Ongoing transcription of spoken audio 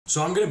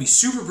So I'm gonna be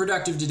super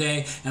productive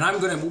today, and I'm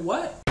gonna,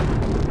 what?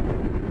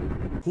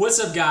 What's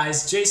up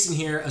guys, Jason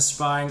here,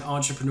 aspiring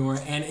entrepreneur,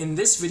 and in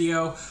this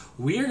video,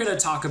 we are gonna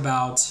talk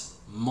about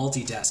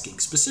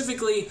multitasking.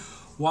 Specifically,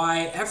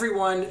 why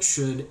everyone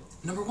should,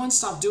 number one,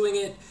 stop doing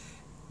it,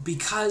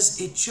 because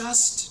it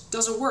just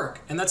doesn't work.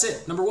 And that's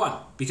it, number one,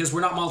 because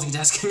we're not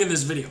multitasking in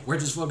this video. We're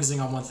just focusing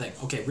on one thing.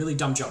 Okay, really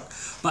dumb joke.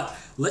 But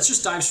let's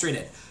just dive straight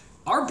in.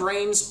 Our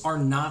brains are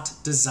not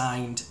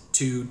designed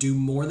to do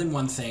more than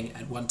one thing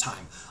at one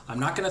time. I'm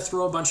not gonna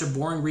throw a bunch of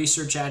boring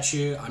research at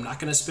you. I'm not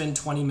gonna spend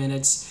 20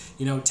 minutes,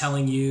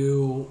 telling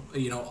you,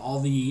 all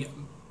the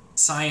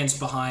science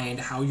behind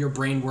how your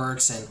brain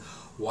works and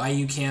why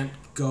you can't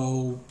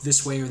go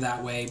this way or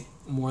that way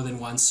more than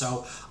once.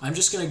 So I'm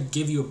just going to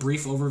give you a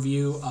brief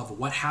overview of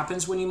what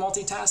happens when you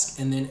multitask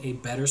and then a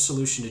better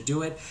solution to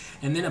do it.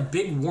 And then a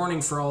big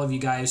warning for all of you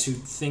guys who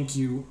think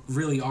you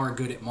really are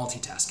good at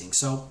multitasking.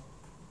 So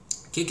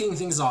kicking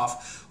things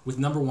off with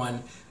number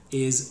one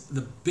is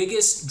the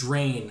biggest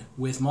drain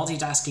with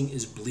multitasking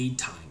is bleed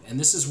time. And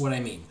this is what I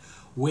mean.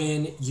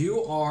 When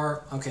you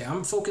are, okay,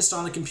 I'm focused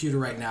on the computer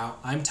right now.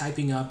 I'm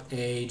typing up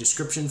a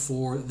description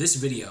for this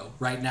video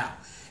right now.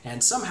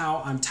 And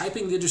somehow I'm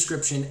typing the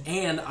description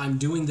and I'm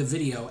doing the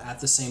video at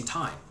the same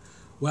time.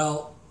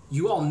 Well,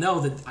 you all know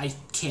that I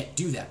can't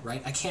do that,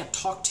 right? I can't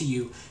talk to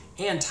you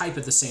and type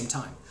at the same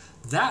time.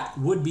 That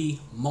would be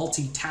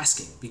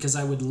multitasking because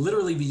I would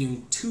literally be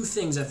doing two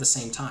things at the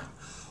same time.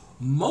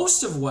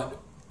 Most of what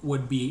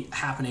would be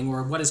happening,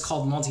 or what is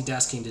called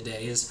multitasking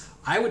today, is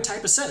I would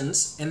type a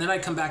sentence and then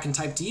I'd come back and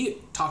talk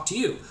to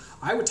you.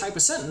 I would type a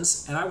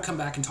sentence and I would come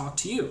back and talk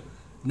to you.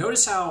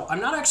 Notice how I'm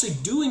not actually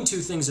doing two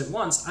things at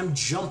once. I'm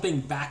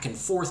jumping back and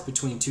forth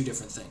between two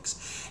different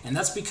things. And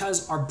that's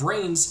because our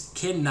brains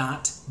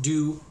cannot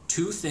do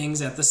two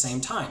things at the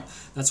same time.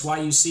 That's why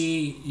you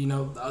see,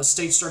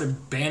 states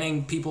started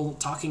banning people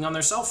talking on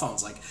their cell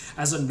phones. Like,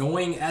 as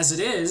annoying as it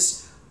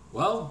is,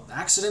 well,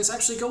 accidents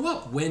actually go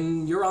up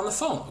when you're on the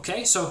phone,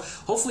 okay? So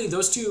hopefully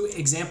those two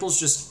examples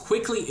just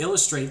quickly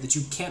illustrate that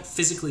you can't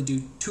physically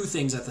do two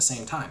things at the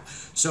same time.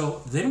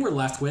 So then we're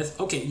left with,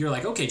 okay, you're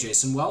like, okay,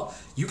 Jason, well,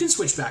 you can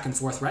switch back and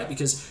forth, right?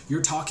 Because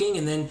you're talking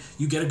and then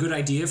you get a good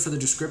idea for the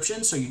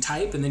description, so you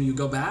type and then you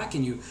go back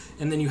and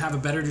then you have a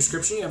better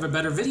description, you have a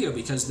better video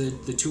because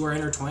the two are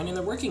intertwined and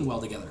they're working well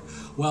together.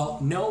 Well,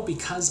 no,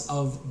 because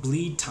of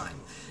bleed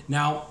time.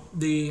 Now,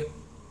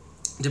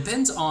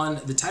 depends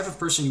on the type of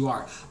person you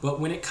are, but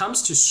when it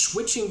comes to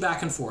switching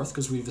back and forth,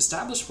 because we've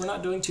established we're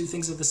not doing two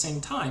things at the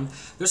same time,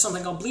 there's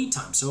something called bleed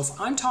time. So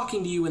if I'm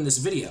talking to you in this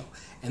video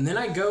and then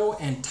I go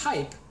and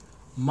type,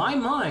 my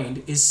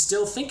mind is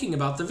still thinking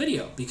about the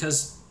video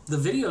because the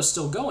video is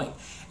still going.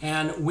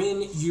 And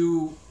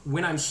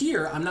when I'm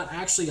here, I'm not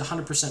actually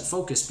 100%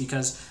 focused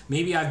because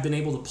maybe I've been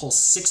able to pull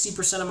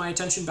 60% of my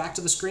attention back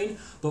to the screen,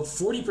 but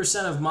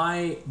 40% of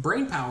my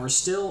brain power is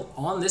still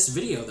on this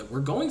video that we're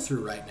going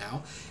through right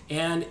now,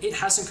 and it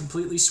hasn't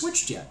completely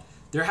switched yet.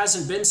 There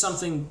hasn't been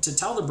something to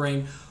tell the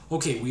brain,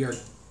 okay, we are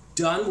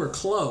done, we're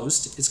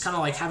closed. It's kind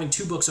of like having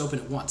two books open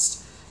at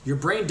once. Your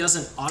brain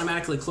doesn't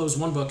automatically close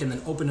one book and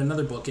then open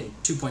another book in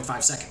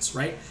 2.5 seconds,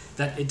 right?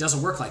 That it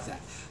doesn't work like that.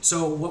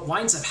 So what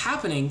winds up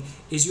happening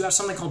is you have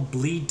something called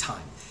bleed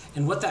time.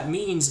 And what that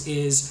means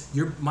is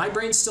my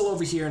brain's still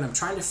over here and I'm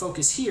trying to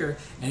focus here,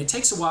 and it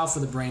takes a while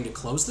for the brain to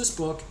close this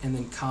book and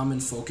then come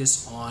and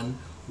focus on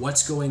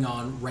what's going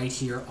on right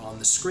here on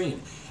the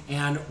screen.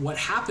 And what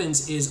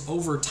happens is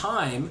over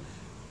time,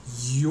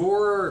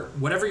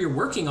 whatever you're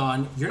working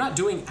on, you're not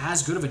doing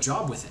as good of a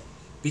job with it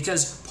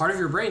because part of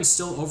your brain's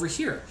still over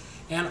here.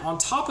 And on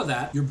top of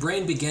that, your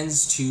brain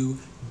begins to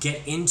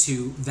get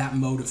into that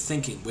mode of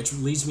thinking, which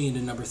leads me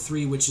into number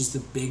three, which is the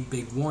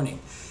big warning.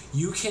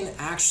 You can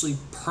actually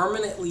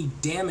permanently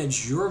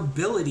damage your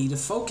ability to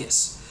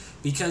focus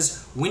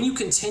because when you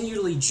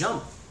continually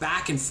jump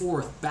back and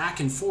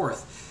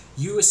forth,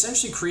 you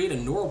essentially create a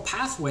neural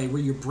pathway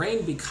where your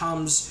brain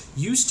becomes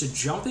used to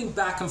jumping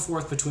back and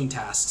forth between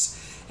tasks,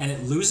 and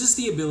it loses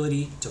the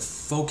ability to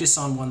focus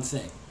on one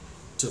thing.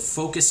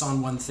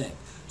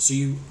 So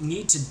you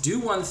need to do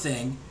one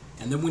thing,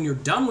 and then when you're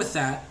done with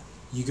that,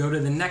 you go to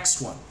the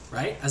next one,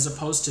 right? As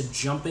opposed to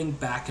jumping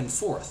back and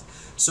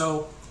forth.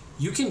 So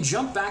you can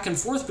jump back and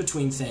forth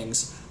between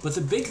things, but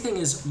the big thing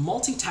is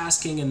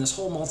multitasking and this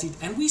whole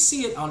and we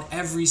see it on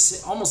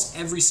almost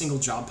every single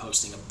job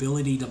posting,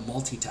 ability to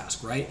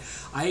multitask, right?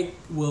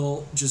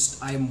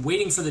 I'm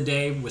waiting for the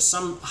day where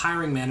some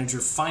hiring manager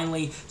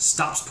finally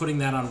stops putting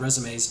that on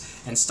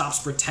resumes and stops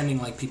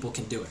pretending like people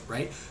can do it,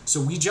 right?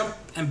 So we jump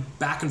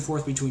back and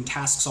forth between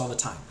tasks all the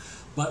time.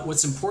 But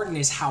what's important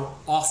is how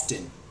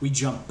often we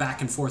jump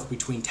back and forth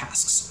between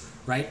tasks,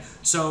 right?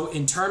 So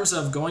in terms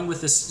of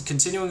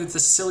continuing with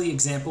this silly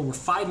example, we're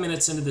 5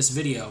 minutes into this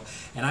video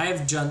and I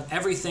have done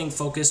everything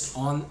focused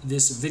on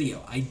this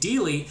video.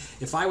 Ideally,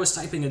 if I was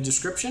typing a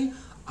description,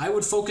 I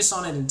would focus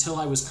on it until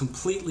I was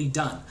completely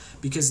done,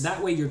 because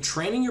that way you're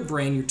training your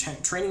brain, you're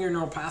training your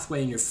neural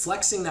pathway, and you're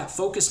flexing that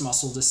focus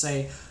muscle to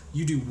say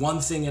you do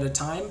one thing at a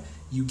time,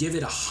 you give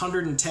it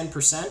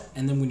 110%,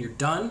 and then when you're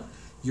done,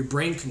 your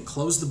brain can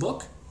close the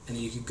book and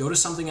then you can go to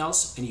something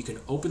else, and you can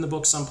open the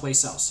book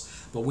someplace else.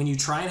 But when you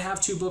try and have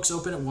two books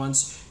open at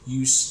once,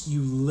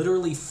 you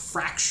literally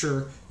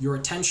fracture your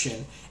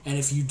attention. And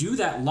if you do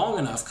that long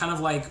enough, kind of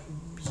like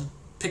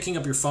picking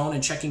up your phone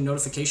and checking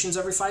notifications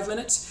every 5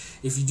 minutes,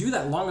 if you do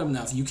that long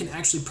enough, you can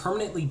actually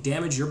permanently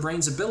damage your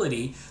brain's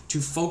ability to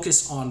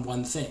focus on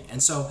one thing.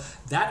 And so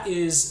that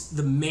is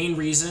the main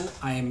reason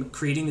I am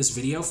creating this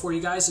video for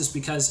you guys, is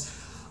because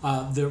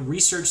the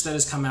research that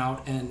has come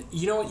out, and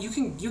you know what, you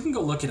can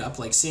go look it up,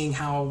 like seeing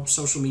how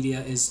social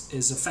media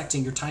is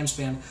affecting your time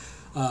span,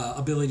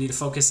 ability to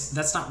focus.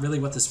 That's not really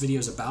what this video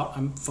is about.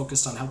 I'm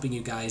focused on helping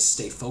you guys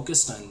stay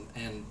focused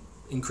and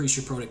increase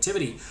your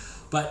productivity.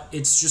 But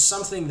it's just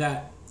something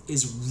that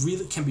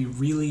can be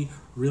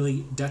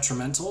really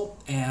detrimental.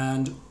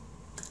 And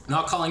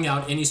not calling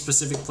out any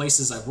specific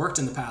places I've worked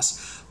in the past,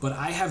 but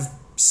I have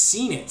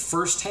seen it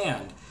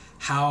firsthand,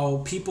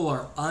 how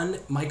people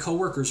my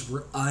coworkers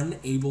were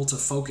unable to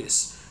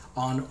focus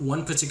on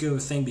one particular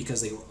thing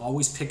because they were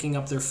always picking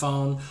up their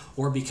phone,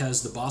 or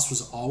because the boss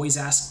was always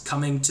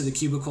coming to the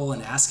cubicle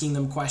and asking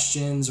them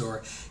questions,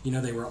 or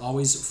they were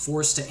always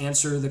forced to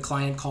answer the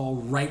client call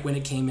right when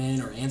it came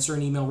in, or answer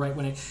an email right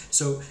when it.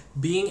 So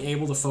being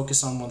able to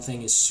focus on one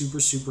thing is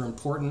super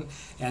important.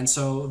 And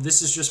so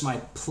this is just my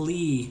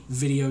plea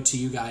video to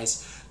you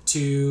guys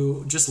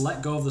to just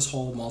let go of this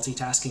whole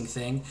multitasking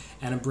thing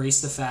and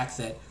embrace the fact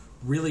that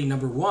really,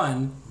 number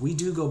one, we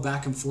do go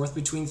back and forth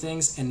between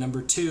things, and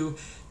number two,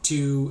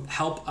 to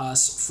help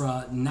us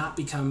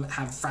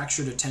have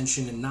fractured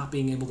attention and not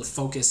being able to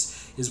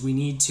focus, is we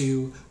need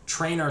to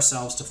train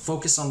ourselves to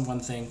focus on one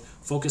thing,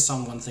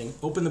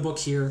 open the book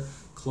here,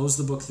 close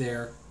the book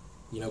there,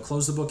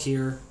 close the book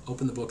here,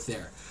 open the book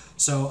there.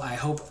 So I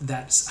hope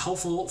that's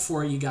helpful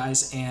for you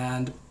guys,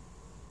 and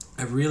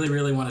I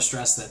really want to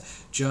stress that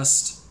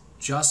just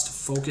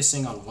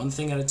focusing on one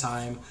thing at a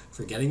time,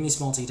 forgetting this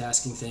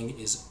multitasking thing,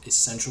 is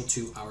essential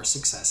to our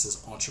success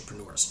as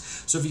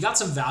entrepreneurs. So if you got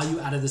some value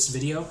out of this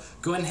video,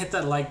 go ahead and hit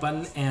that like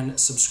button and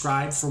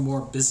subscribe for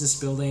more business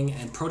building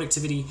and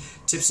productivity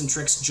tips and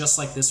tricks just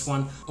like this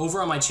one.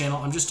 Over on my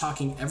channel, I'm just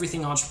talking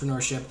everything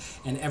entrepreneurship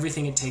and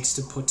everything it takes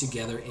to put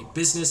together a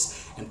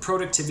business, and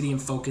productivity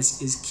and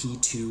focus is key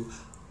to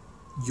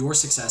your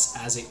success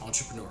as an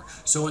entrepreneur.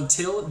 So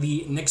until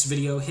the next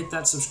video, hit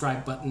that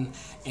subscribe button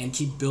and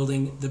keep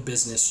building the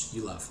business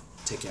you love.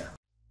 Take care.